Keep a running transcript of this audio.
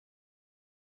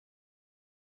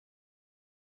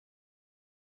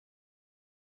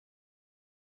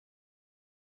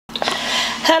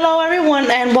Hello everyone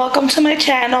and welcome to my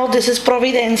channel. This is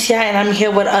Providencia and I'm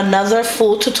here with another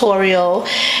food tutorial,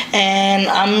 and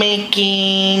I'm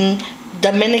making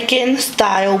Dominican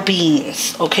style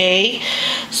beans. Okay,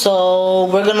 so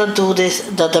we're gonna do this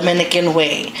the Dominican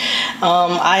way.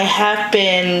 I have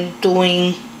been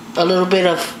doing a little bit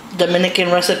of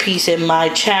Dominican recipes in my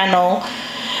channel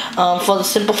for the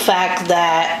simple fact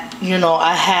that, you know,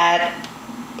 I had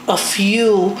a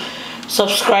few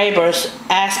subscribers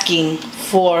asking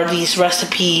for these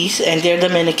recipes and they're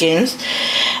Dominicans.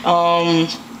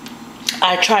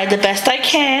 I tried the best I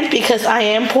can because I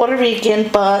am Puerto Rican,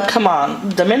 but come on,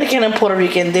 Dominican and Puerto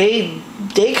Rican,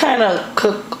 they kind of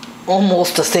cook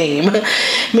almost the same.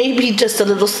 Maybe just a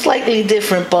little slightly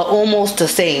different, but almost the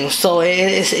same. So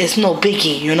it's no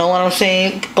biggie, you know what I'm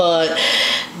saying? But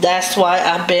that's why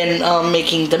I've been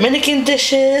making Dominican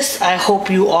dishes. I hope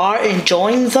you are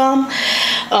enjoying them.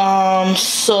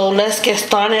 So let's get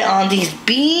started on these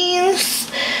beans.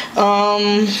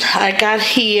 I got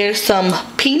here some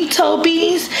Pinto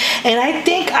beans, and I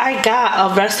think I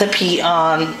got a recipe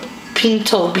on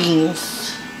Pinto beans.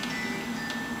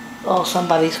 Oh,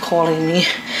 somebody's calling me.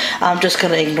 I'm just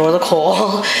gonna ignore the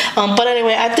call. But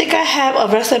anyway, I think I have a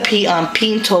recipe on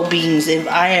Pinto beans, if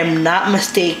I am not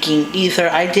mistaken. Either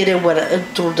I did it with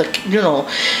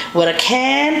with a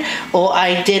can, or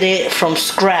I did it from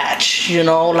scratch.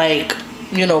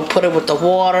 Put it with the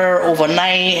water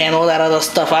overnight and all that other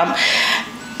stuff.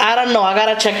 I don't know. I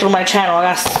gotta check through my channel. I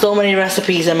got so many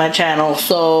recipes in my channel.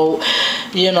 So,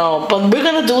 but we're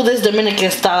gonna do this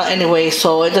Dominican style anyway.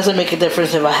 So it doesn't make a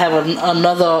difference if I have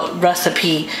another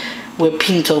recipe with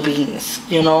Pinto beans,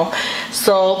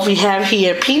 So we have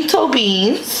here Pinto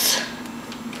beans.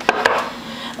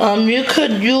 You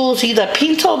could use either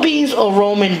Pinto beans or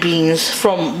Roman beans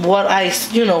from what I,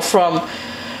 from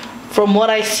what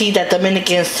I see that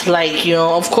Dominicans like.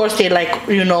 Of course they like,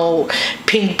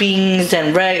 pink beans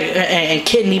and red and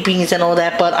kidney beans and all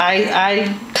that, but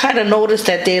I kind of noticed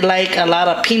that they like a lot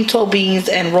of Pinto beans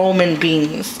and Roman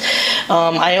beans.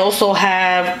 I also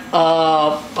have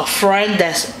a friend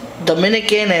that's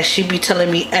Dominican, and she be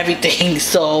telling me everything.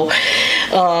 So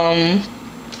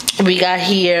we got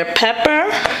here pepper.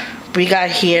 We got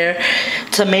here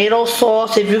tomato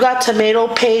sauce. If you got tomato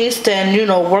paste, then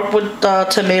work with the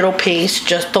tomato paste.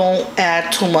 Just don't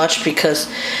add too much because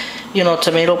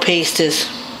tomato paste is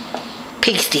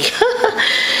pasty.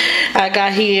 I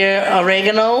got here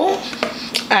oregano.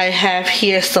 I have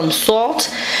here some salt.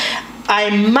 I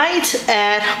might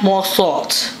add more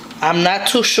salt. I'm not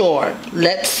too sure.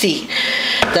 Let's see.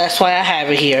 That's why I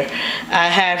have it here. I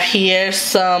have here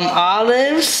some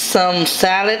olives, some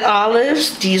salad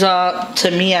olives. These are,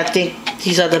 to me, I think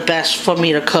these are the best for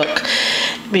me to cook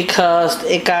because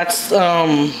it got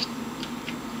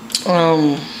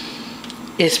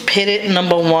it's pitted,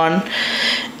 #1,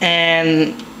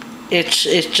 and it's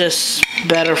just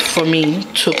better for me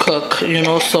to cook,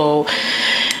 so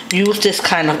use this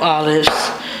kind of olives.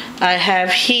 I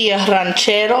have here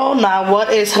ranchero. Now,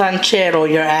 what is ranchero,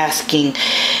 you're asking?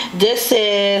 This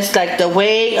is like the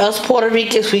way us Puerto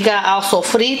Ricans, we got our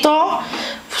sofrito.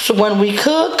 So when we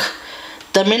cook,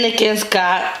 Dominicans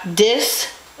got this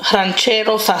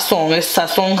ranchero sazon. It's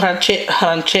sazon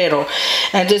ranchero,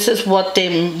 and this is what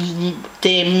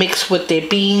they mix with their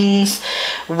beans,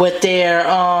 with their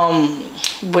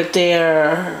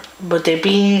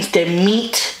beans, their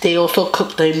meat. They also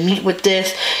cook the meat with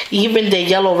this, even the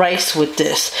yellow rice with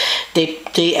this.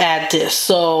 They add this.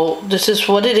 So this is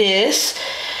what it is.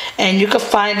 And you can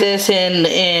find this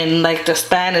in like the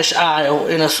Spanish aisle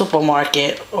in a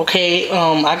supermarket. Okay,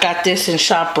 I got this in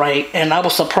ShopRite, and I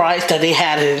was surprised that they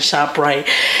had it in ShopRite.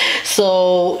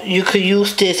 So you could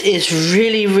use this. It's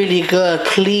really, really good.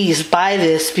 Please buy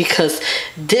this because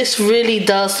this really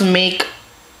does make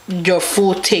your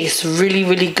food taste really,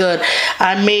 really good.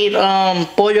 I made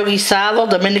pollo guisado,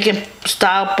 Dominican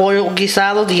style pollo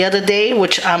guisado, the other day,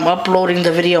 which I'm uploading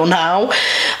the video now,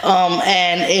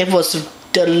 and it was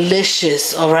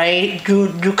delicious. All right,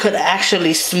 you could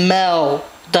actually smell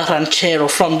the ranchero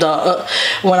from the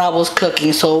when I was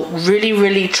cooking. So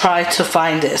really try to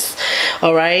find this,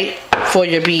 all right, for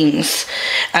your beans.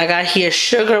 I got here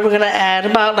sugar. We're gonna add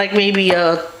about like maybe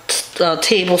a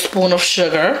tablespoon of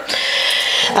sugar.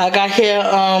 I got here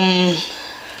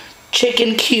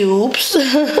chicken cubes.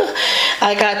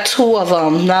 I got 2 of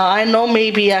them. Now I know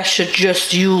maybe I should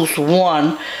just use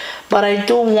 1, but I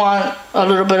do want a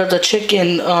little bit of the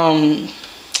chicken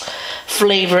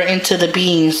flavor into the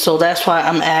beans, so that's why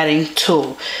I'm adding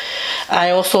 2.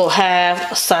 I also have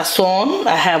sazon.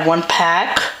 I have 1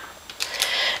 pack.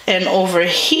 And over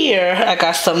here I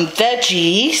got some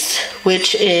veggies,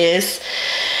 which is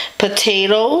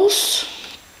potatoes,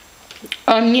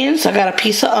 onions. I got a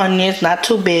piece of onions, not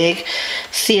too big.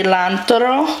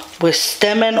 Cilantro with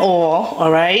stem and all.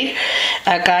 All right.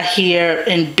 I got here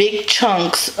in big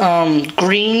chunks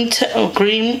green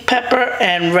pepper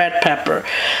and red pepper.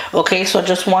 Okay, so I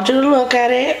just want you to look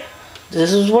at it.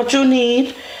 This is what you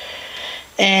need.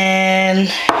 And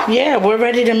yeah, we're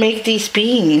ready to make these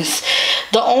beans.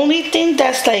 The only thing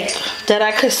that's like that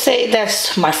I could say,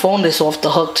 that's my phone is off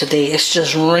the hook today, it's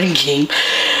just ringing.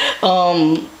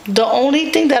 The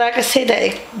only thing that I could say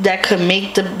that could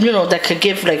make the, you know, that could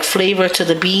give like flavor to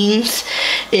the beans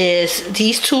is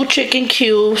these 2 chicken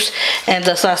cubes and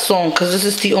the sazon, because this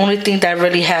is the only thing that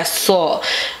really has salt.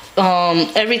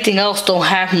 Everything else don't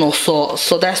have no salt,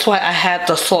 so that's why I had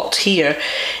the salt here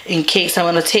in case I'm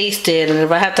gonna taste it, and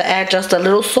if I have to add just a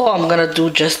little salt, I'm gonna do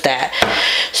just that.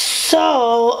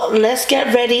 So let's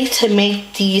get ready to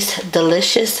make these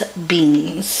delicious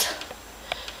beans.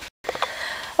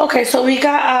 Okay, so we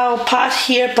got our pot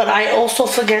here, but I also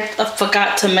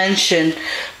forgot to mention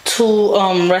two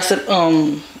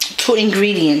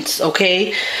ingredients,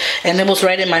 okay? And it was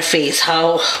right in my face.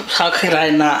 How could I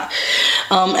not?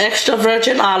 Extra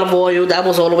virgin olive oil, that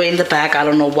was all the way in the back. I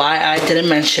don't know why I didn't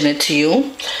mention it to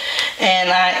you.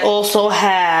 And I also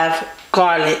have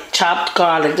garlic, chopped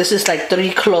garlic. This is like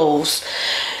 3 cloves.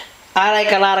 I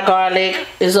like a lot of garlic.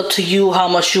 It's up to you how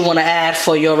much you want to add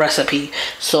for your recipe.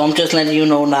 So I'm just letting you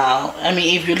know now. I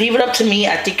mean, if you leave it up to me,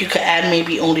 I think you could add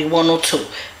maybe only 1 or 2.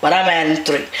 But I'm adding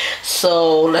 3.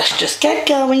 So let's just get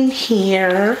going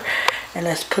here. And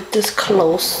let's put this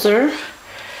closer.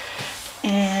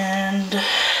 And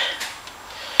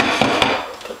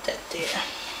put that there.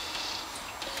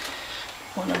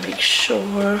 Want to make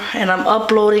sure. And I'm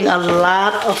uploading a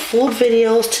lot of food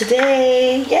videos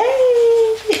today. Yay!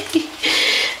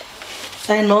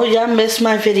 I know y'all miss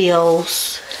my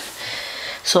videos,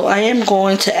 so I am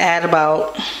going to add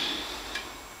about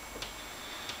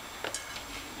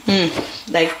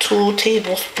like 2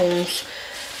 tablespoons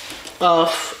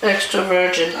of extra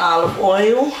virgin olive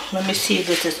oil. Let me see if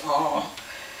this is on.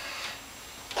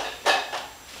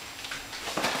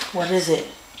 What is it?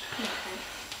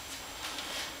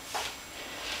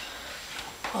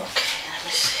 Okay, let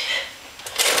me see.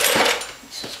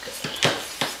 This is good.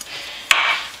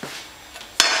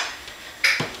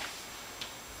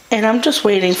 And I'm just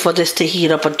waiting for this to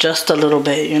heat up just a little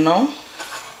bit, you know.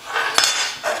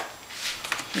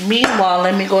 Meanwhile,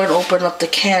 let me go and open up the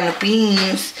can of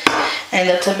beans and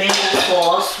the tomato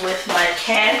sauce with my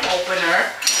can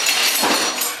opener,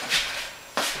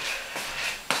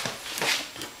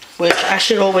 which I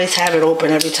should always have it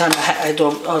open every time I do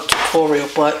a tutorial,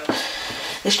 but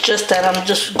it's just that I'm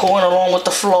just going along with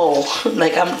the flow.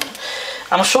 Like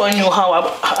I'm showing you how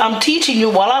I'm teaching you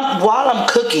while I'm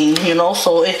cooking, you know.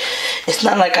 So it's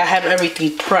not like I have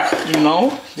everything prepped, you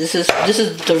know. This is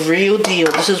the real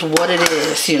deal. This is what it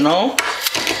is, you know.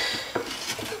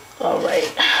 All right,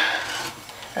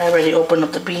 I already opened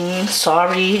up the beans.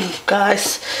 Sorry,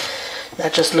 guys.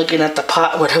 Not just looking at the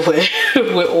pot with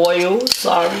oil.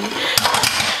 Sorry.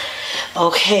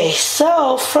 Okay,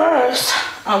 so first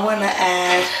I want to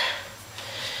add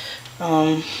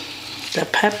the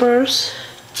peppers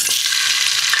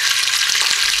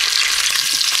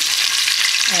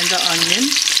and the onion.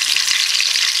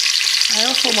 I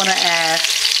also want to add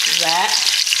that,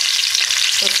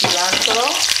 the cilantro.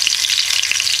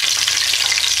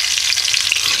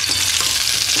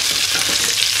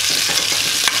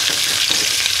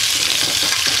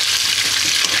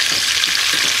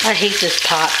 I hate this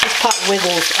pot. This pot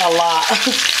wiggles a lot,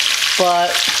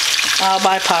 but I'll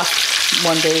buy pots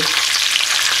one day.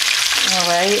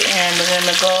 Alright, and we're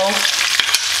gonna go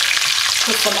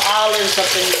put some olives up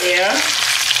in there.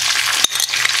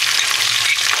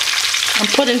 I'm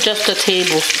putting just a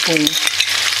tablespoon.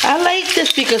 I like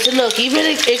this because look, even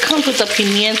it comes with the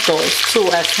pimientos too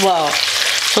as well.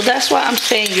 So that's why I'm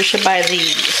saying you should buy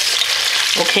these.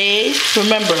 Okay?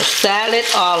 Remember, salad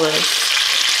olives.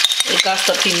 It got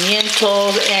the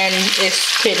pimientos and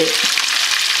it's pitted.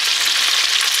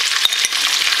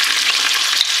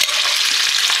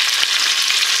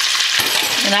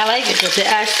 And I like it because it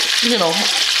adds, you know,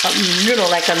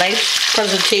 like a nice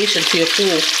presentation to your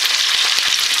food.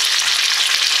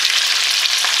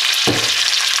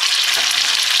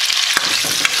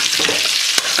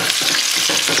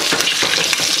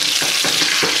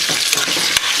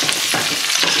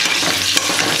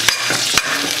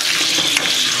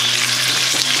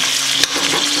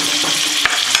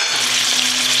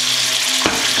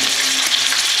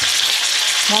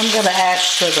 I'm going to add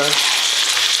sugar.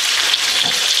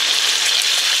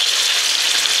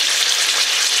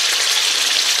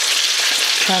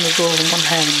 trying to do it with one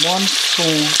hand. 1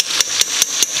 spoon.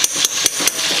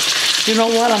 You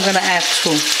know what? I'm gonna add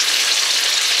 2.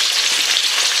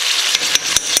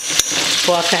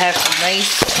 So I can have some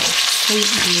nice sweet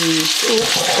beans.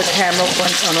 Oops, the camera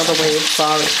went another way.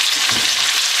 Sorry.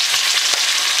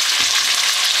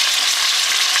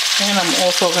 And I'm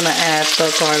also gonna add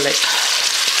the garlic.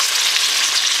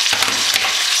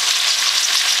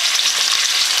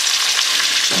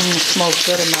 It smells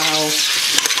good in my house.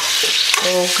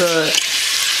 So good.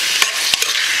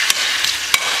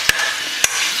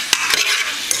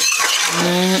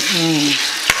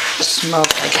 It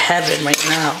smells like heaven right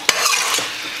now.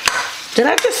 Did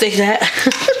I just say that?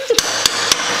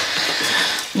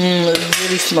 It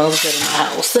really smells good in my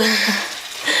house.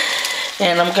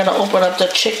 And I'm gonna open up the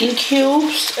chicken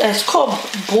cubes. It's called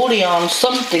bouillon,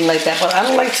 something like that, but I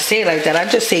don't like to say it like that. I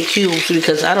just say cubes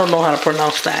because I don't know how to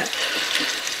pronounce that.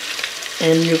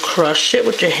 And you crush it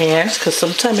with your hands, because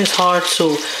sometimes it's hard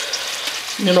to,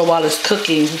 you know, while it's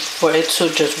cooking, for it to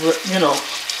just, you know,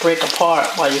 break apart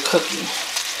while you're cooking.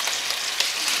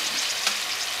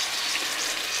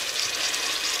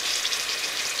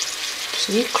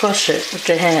 See, crush it with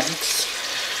your hands.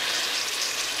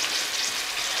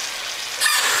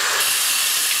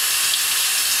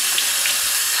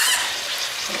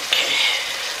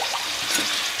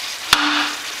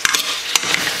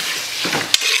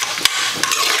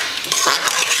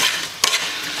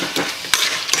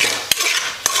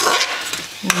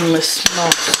 It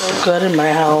smells so good in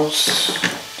my house.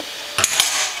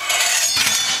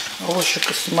 I wish you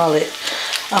could smell it.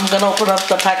 I'm gonna open up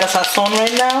the pack of sazon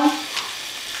right now.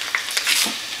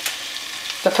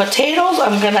 The potatoes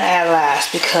I'm gonna add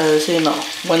last because, you know,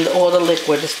 when all the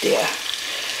liquid is there.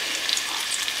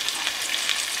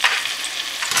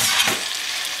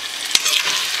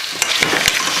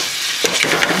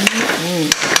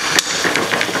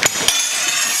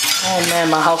 Oh man,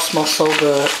 my house smells so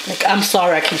good. Like, I'm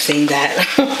sorry I keep saying that.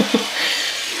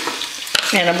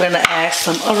 And I'm gonna add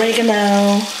some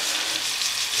oregano.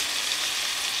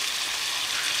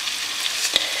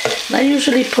 And I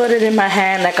usually put it in my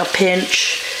hand like a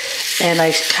pinch, and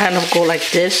I kind of go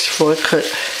like this for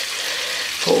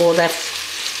all that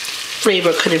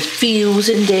flavor could infuse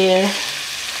in there.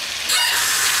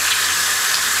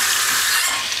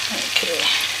 Okay.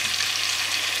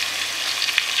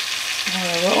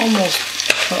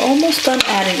 We're almost done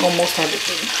adding almost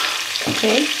everything.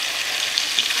 Okay.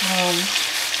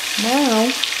 Now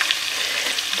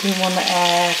we want to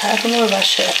add, I don't know if I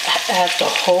should add the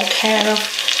whole can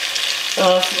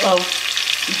of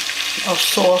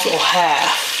sauce or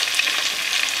half.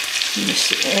 Let me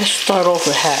see. Let's start off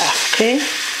with half, okay?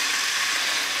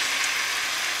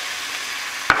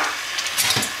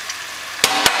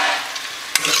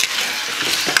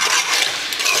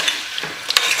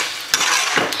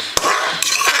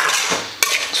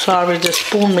 Sorry, the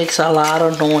spoon makes a lot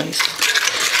of noise.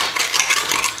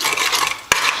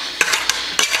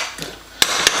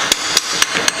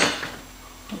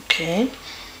 Okay.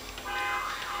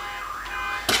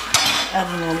 I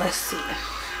don't know, let's see.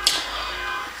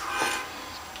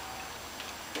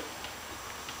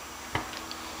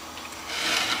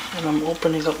 And I'm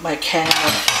opening up my can of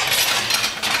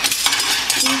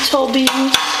Pinto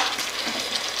beans.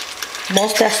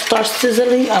 Once that starts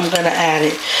sizzling, I'm gonna add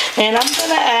it. And I'm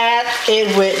gonna add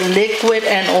it with liquid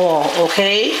and all,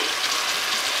 okay?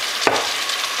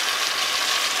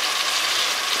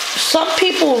 Some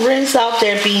people rinse out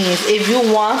their beans. If you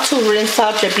want to rinse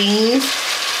out your beans,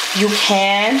 you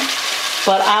can,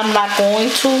 but I'm not going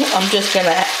to. I'm just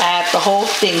gonna add the whole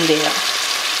thing there.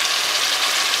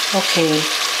 Okay,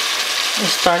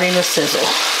 it's starting to sizzle.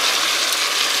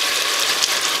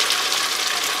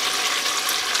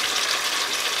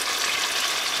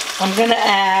 I'm gonna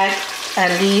add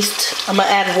I'm gonna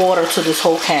add water to this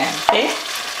whole can, okay?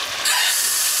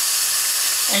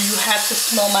 And you have to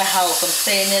smell my house. I'm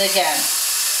saying it again,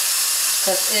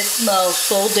 because it smells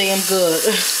so damn good.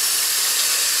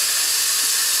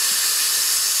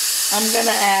 I'm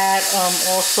gonna add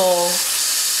also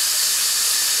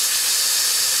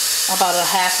about a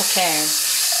half a can.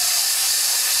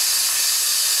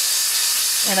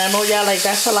 And I know y'all like,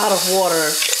 that's a lot of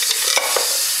water.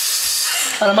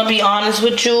 But I'm gonna be honest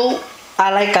with you,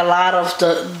 I like a lot of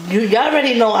y'all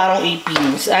already know I don't eat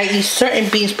beans. I eat certain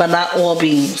beans, but not all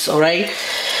beans, alright?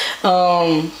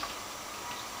 And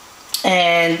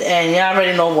y'all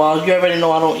already know, well, you already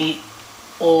know I don't eat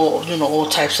all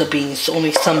types of beans.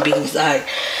 Only some beans I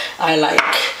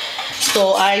like.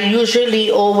 So I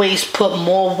usually always put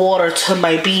more water to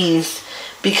my beans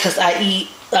because I eat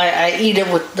it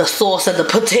with the sauce and the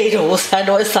potatoes. I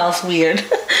know it sounds weird.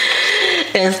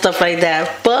 and stuff like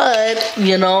that. But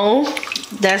you know,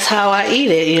 that's how I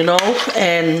eat it, you know,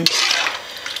 and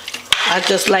I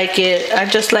just like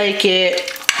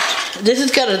it. This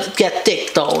is gonna get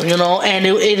thick though, you know, and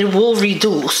it will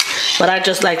reduce. But I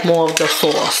just like more of the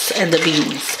sauce and the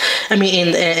beans. I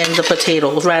mean, and the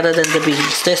potatoes rather than the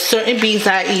beans. There's certain beans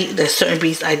I eat. There's certain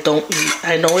beans I don't eat.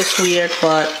 I know it's weird,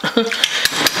 but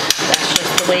that's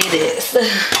just the way it is.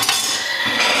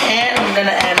 And I'm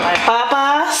gonna add my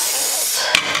papas,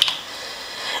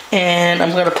 and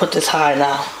I'm gonna put this high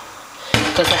now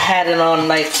because I had it on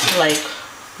like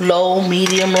low,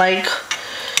 medium, like.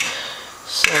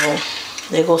 So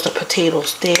there goes the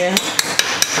potatoes there.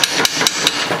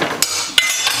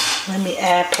 Let me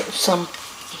add some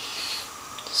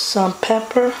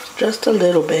pepper, just a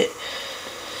little bit.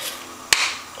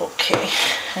 Okay,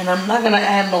 and I'm not gonna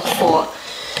add no salt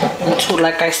into,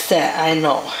 like I said, I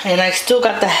know. And I still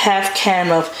got the half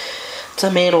can of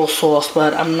tomato sauce,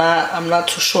 but I'm not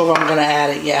too sure if I'm gonna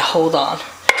add it yet. Hold on.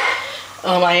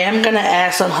 I am gonna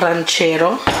add some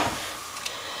ranchero.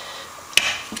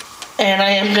 And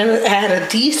I am gonna add a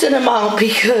decent amount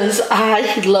because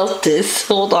I love this.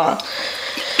 Hold on.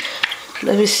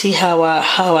 Let me see how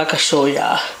I can show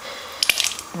y'all.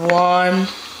 1,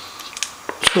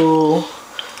 2,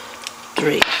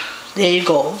 3. There you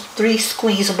go. 3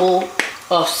 squeezable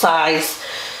of size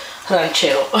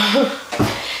ranchero.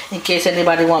 In case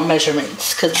anybody want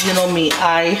measurements, because you know me,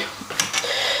 I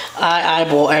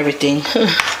eyeball everything.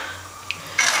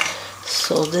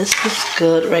 So this is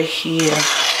good right here.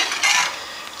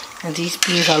 And these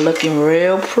beans are looking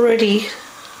real pretty.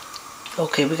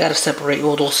 Okay, we gotta separate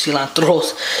all those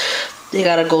cilantros. They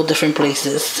gotta go different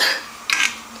places.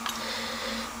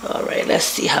 Alright, let's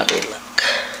see how they look.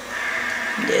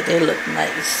 Yeah, they look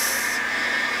nice.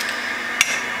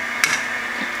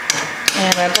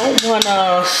 And I don't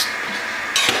wanna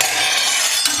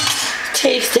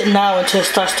taste it now until it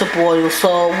starts to boil.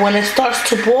 So when it starts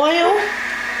to boil,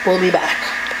 we'll be back.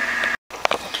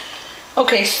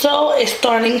 Okay, so it's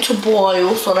starting to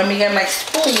boil, so let me get my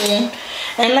spoon.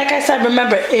 And like I said,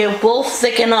 remember, it will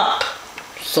thicken up.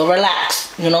 So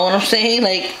relax, you know what I'm saying?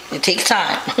 Like, it takes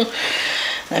time.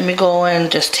 Let me go and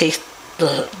just taste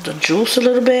the juice a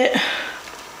little bit.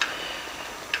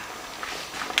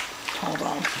 Hold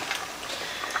on.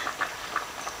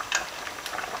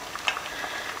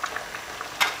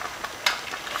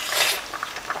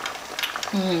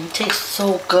 It tastes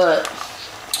so good.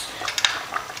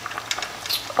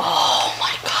 Oh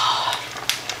my God.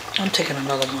 I'm taking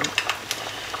another one.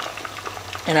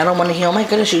 And I don't want to hear, oh my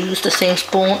goodness, you used the same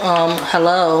spoon.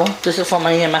 Hello. This is for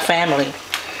me and my family.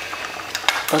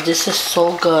 But this is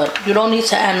so good. You don't need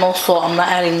to add no salt. I'm not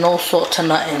adding no salt to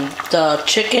nothing. The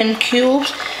chicken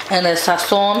cubes and the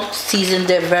sazon seasoned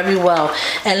it very well.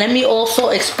 And let me also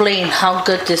explain how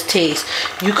good this tastes.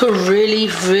 You could really,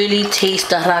 really taste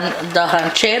the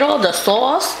ranchero, the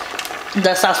sauce,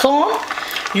 the sazon.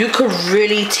 You could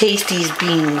really taste these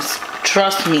beans.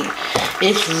 Trust me,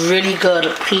 it's really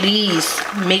good. Please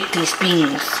make these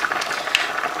beans.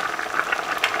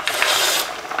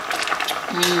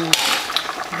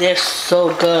 They're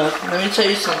so good. Let me tell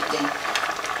you something.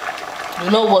 You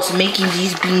know what's making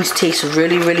these beans taste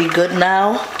really, really good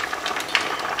now?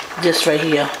 This right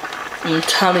here. I'm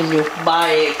telling you,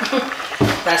 buy it.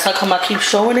 That's how come I keep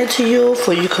showing it to you,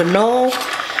 for you can know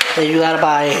that you gotta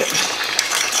buy it.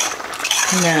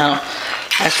 Now,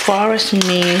 as far as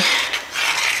me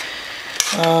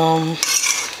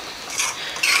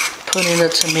putting the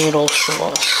tomato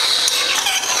sauce,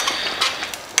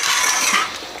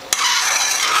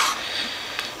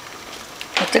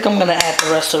 I think I'm gonna add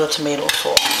the rest of the tomato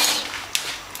sauce.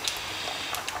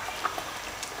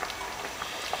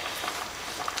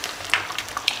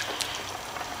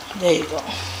 There you go.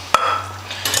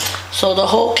 So the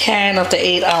whole can of the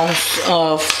 8 ounce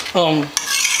of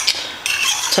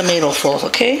tomato sauce,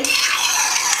 okay?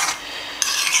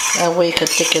 That way it can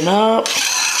thicken up.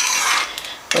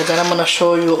 And then I'm gonna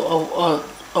show you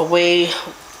a way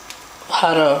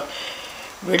how to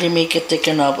really make it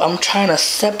thicken up. I'm trying to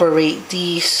separate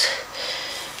these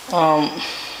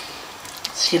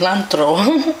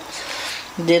cilantro.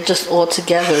 They're just all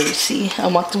together, you see. I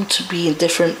want them to be in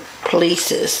different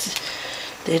places.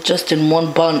 They're just in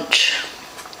one bunch.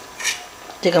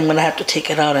 I think I'm gonna have to take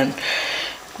it out and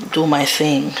do my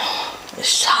thing.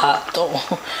 It's hot though.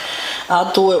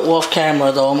 I'll do it off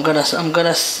camera though. I'm gonna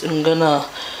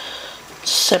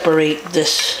separate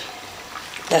this.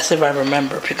 That's if I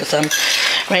remember, because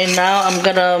right now I'm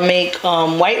gonna make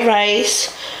white rice,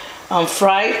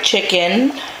 fried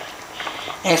chicken,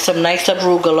 and some nice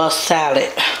arugula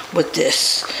salad with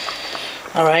this.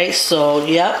 All right, so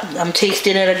yep, I'm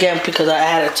tasting it again because I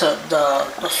added to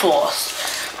the sauce,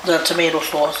 the tomato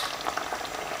sauce.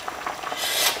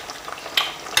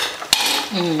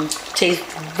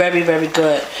 Tastes very, very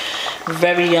good.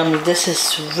 Very yummy. This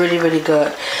is really, really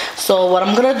good. So what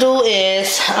I'm gonna do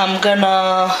is I'm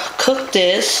gonna cook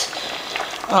this,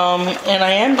 and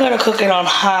I am gonna cook it on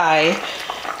high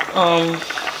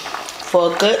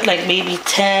for a good like maybe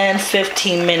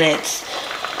 10-15 minutes,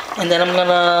 and then I'm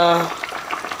gonna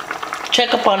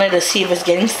check up on it to see if it's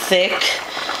getting thick.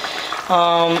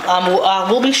 I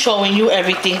will be showing you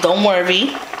everything, don't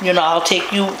worry. You know, I'll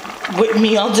take you with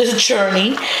me on this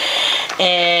journey,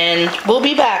 and we'll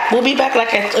be back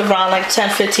like at around like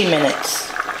 10-15 minutes.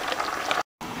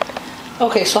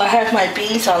 Okay, so I have my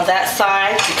beans on that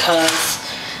side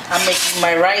because I'm making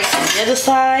my rice on the other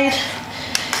side,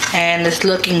 and it's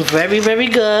looking very, very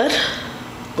good.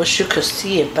 Wish you could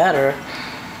see it better.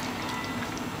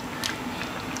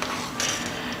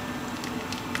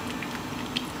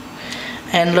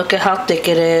 And look at how thick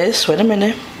it is. Wait a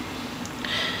minute.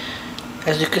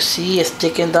 As you can see, it's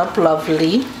thickened up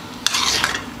lovely.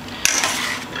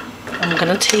 I'm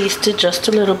gonna taste it just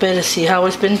a little bit and see how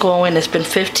it's been going. It's been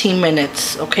 15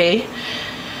 minutes, okay?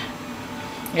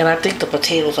 And I think the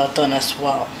potatoes are done as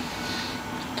well.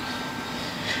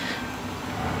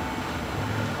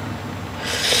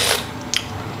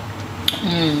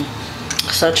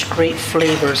 Such great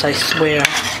flavors, I swear.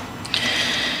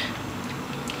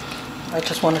 I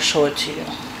just want to show it to you.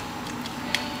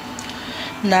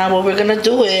 Now what we're gonna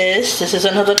do is, this is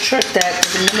another trick that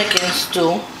the Dominicans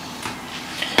do.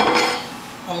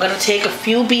 I'm gonna take a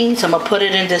few beans, I'm gonna put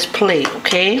it in this plate,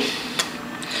 okay?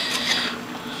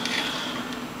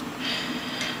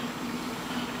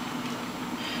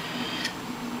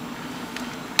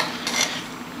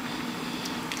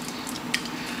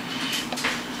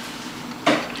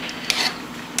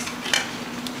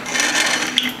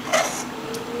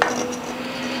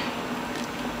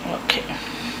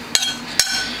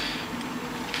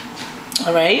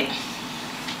 Alright,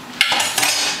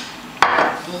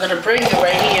 I'm gonna bring it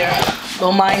right here.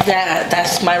 Don't mind that,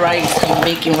 that's my rice. I'm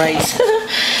making rice.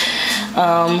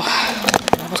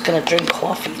 I was gonna drink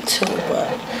coffee too, but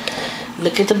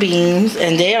look at the beans,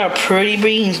 and they are pretty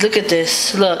beans. Look at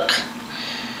this, look.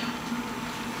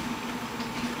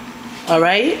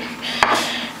 Alright,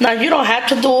 now you don't have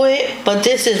to do it, but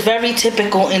this is very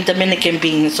typical in Dominican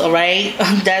beans, alright?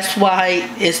 That's why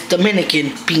it's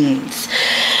Dominican beans.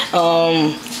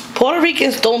 Puerto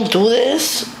Ricans don't do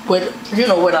this with, you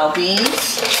know, with our beans.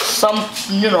 Some,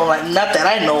 you know, like not that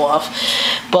I know of,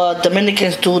 but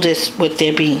Dominicans do this with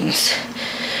their beans,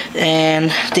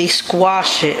 and they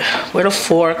squash it with a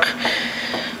fork.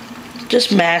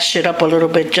 Just mash it up a little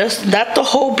bit, just not the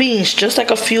whole beans, just like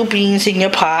a few beans in your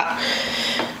pot.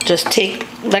 Just take,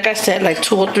 like I said, like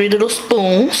 2 or 3 little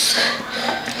spoons,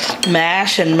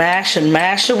 mash and mash and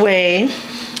mash away.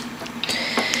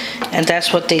 And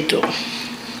that's what they do.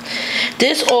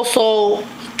 This also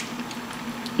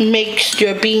makes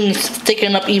your beans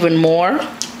thicken up even more.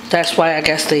 That's why I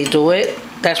guess they do it.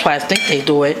 That's why I think they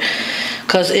do it.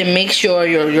 Because it makes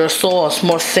your sauce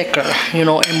more thicker, you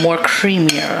know, and more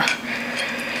creamier.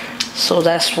 So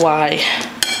that's why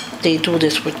they do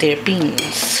this with their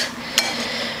beans.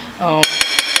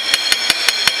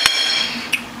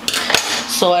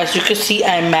 So as you can see,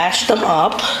 I mashed them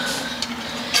up.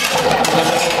 I'm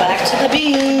gonna go back to the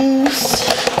beans.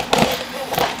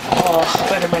 Oh,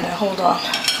 wait a minute, hold on.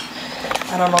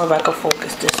 I don't know if I can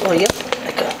focus this. Oh, yep,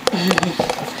 I can.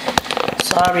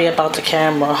 Sorry about the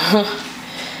camera.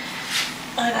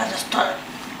 I gotta start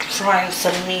frying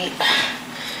some meat.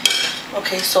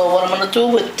 Okay, so what I'm gonna do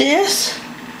with this,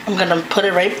 I'm gonna put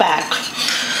it right back.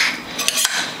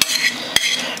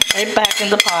 Right back in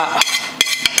the pot.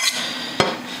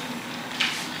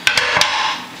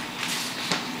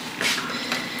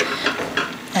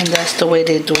 And that's the way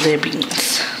they do their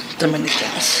beans,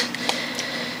 Dominicans.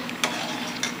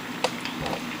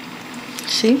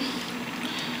 See?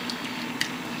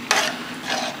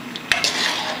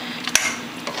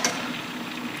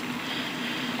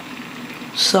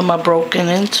 Some are broken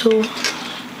into.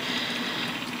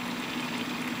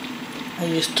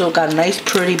 And you still got nice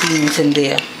pretty beans in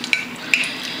there.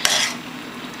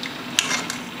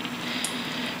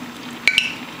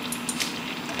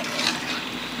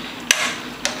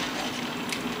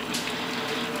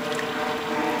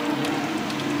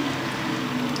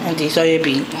 And these are your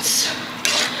beans.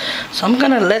 So I'm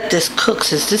gonna let this cook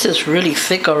since this is really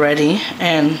thick already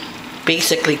and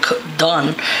basically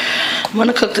done. I'm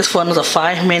gonna cook this for another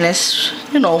 5 minutes,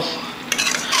 you know,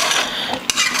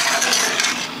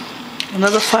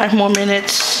 another 5 more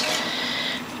minutes,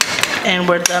 and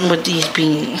we're done with these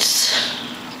beans.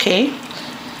 Okay,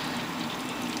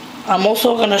 I'm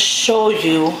also gonna show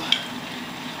you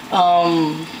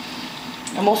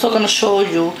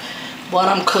what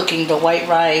I'm cooking, the white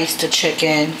rice, the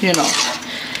chicken, you know.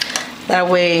 That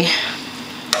way,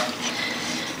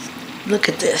 look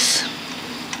at this.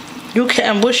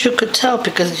 I wish you could tell,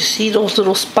 because you see those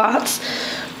little spots?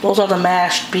 Those are the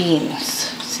mashed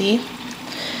beans, see?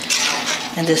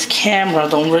 And this camera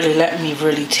don't really let me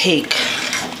really take.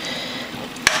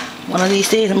 One of these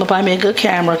days I'm gonna buy me a good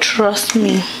camera, trust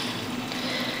me.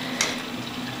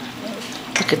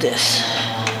 Look at this.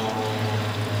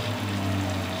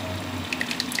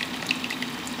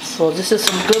 So this is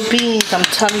some good beans. I'm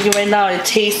telling you right now, it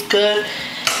tastes good.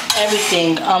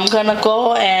 Everything. I'm gonna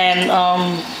go and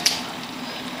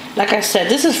like I said,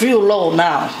 this is real low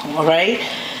now. All right.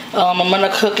 I'm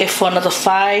gonna cook it for another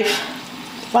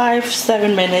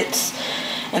 5-7 minutes,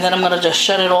 and then I'm gonna just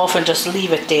shut it off and just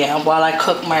leave it there while I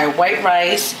cook my white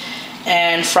rice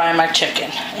and fry my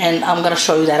chicken. And I'm gonna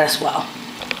show you that as well.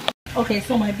 Okay,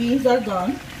 so my beans are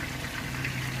done.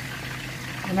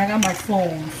 And I got my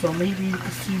phone, so maybe you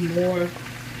can see more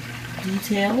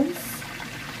details.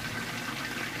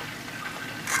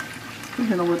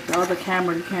 You know, with the other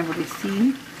camera, you can't really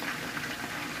see.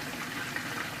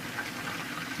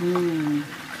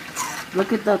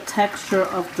 Look at the texture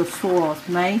of the sauce.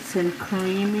 Nice and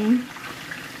creamy.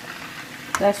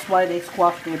 That's why they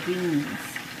squash their beans.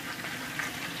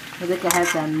 So they can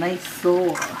have that nice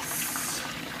sauce.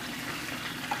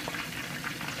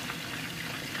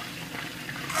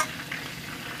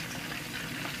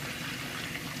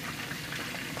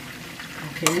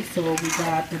 Okay, so we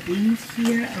got the beans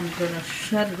here. I'm gonna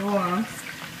shut it off.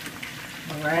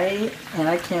 Alright, and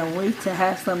I can't wait to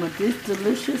have some of this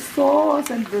delicious sauce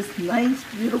and this nice,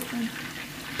 beautiful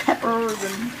peppers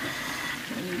and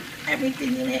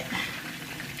everything in it.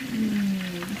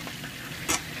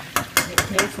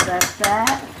 Okay, so that's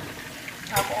that.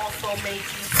 I'm also making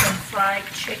some fried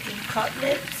chicken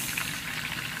cutlets.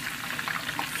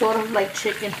 Sort of like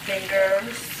chicken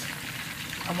fingers.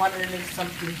 I wanted to make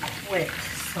something quick,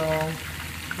 so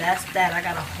that's that. I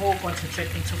got a whole bunch of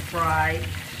chicken to fry.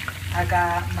 I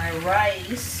got my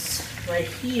rice right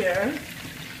here,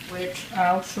 which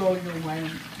I'll show you when,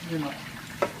 you know,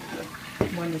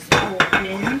 when it's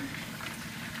open.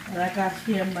 And I got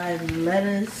here my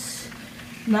lettuce.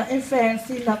 Nothing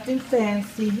fancy,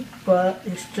 but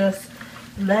it's just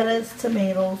lettuce,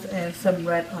 tomatoes, and some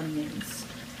red onions.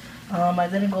 I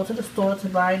didn't go to the store to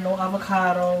buy no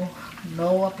avocado,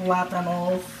 no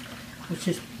plátanos, which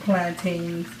is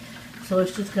plantains. So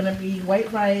it's just gonna be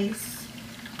white rice,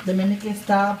 Dominican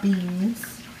style beans,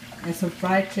 and some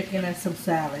fried chicken and some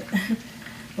salad.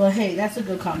 But hey, that's a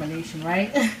good combination,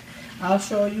 right? I'll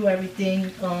show you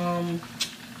everything.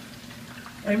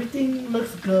 Everything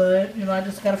looks good. You know, I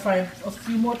just gotta fry a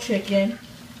few more chicken,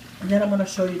 and then I'm gonna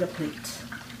show you the plate.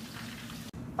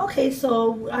 Okay,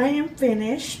 so I am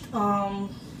finished. I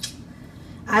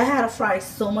had to fry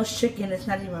so much chicken, it's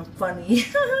not even funny.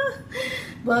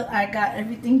 But I got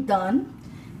everything done,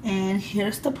 and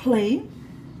here's the plate.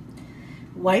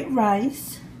 White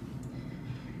rice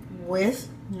with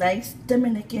nice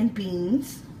Dominican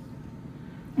beans,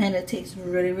 and it tastes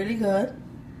really, really good.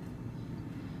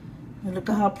 And look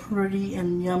at how pretty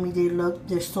and yummy they look.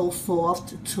 They're so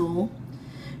soft too,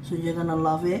 so you're gonna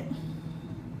love it.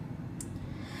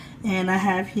 And I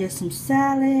have here some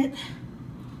salad.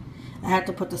 I had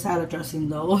to put the salad dressing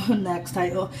though next.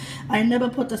 I never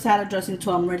put the salad dressing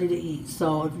till I'm ready to eat.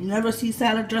 So if you never see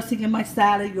salad dressing in my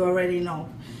salad, you already know.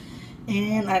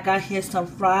 And I got here some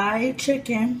fried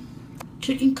chicken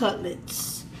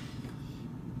cutlets.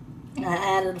 I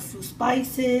added a few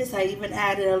spices. I even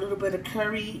added a little bit of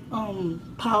curry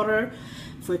powder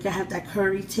so it can have that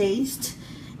curry taste.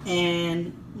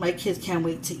 And my kids can't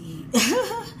wait to eat.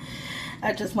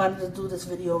 I just wanted to do this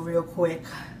video real quick.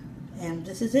 And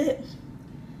this is it.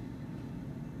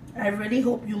 I really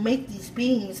hope you make these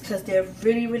beans because they're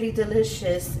really, really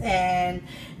delicious, and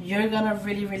you're gonna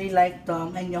really, really like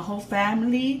them, and your whole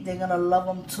family, they're gonna love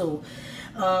them too.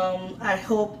 I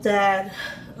hope that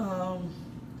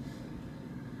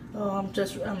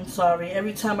I'm sorry.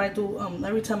 Every time I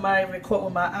record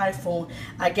with my iPhone,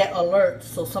 I get alerts.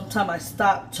 So sometimes I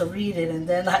stop to read it, and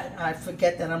then I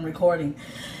forget that I'm recording.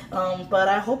 But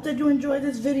I hope that you enjoyed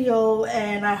this video,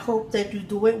 and I hope that you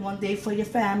do it one day for your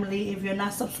family. If you're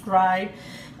not subscribed,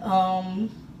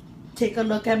 take a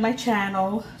look at my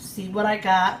channel, see what I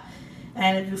got,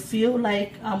 and if you feel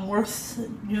like I'm worth,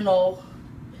 you know,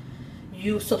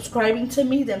 you subscribing to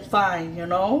me, then fine, you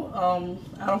know.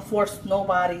 I don't force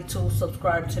nobody to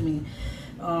subscribe to me.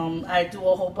 I do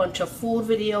a whole bunch of food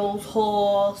videos,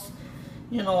 hauls.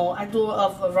 You know, I do a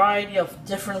variety of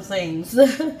different things.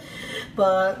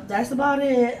 But that's about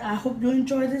it. I hope you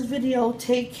enjoyed this video.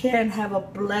 Take care and have a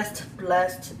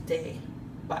blessed day.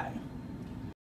 Bye.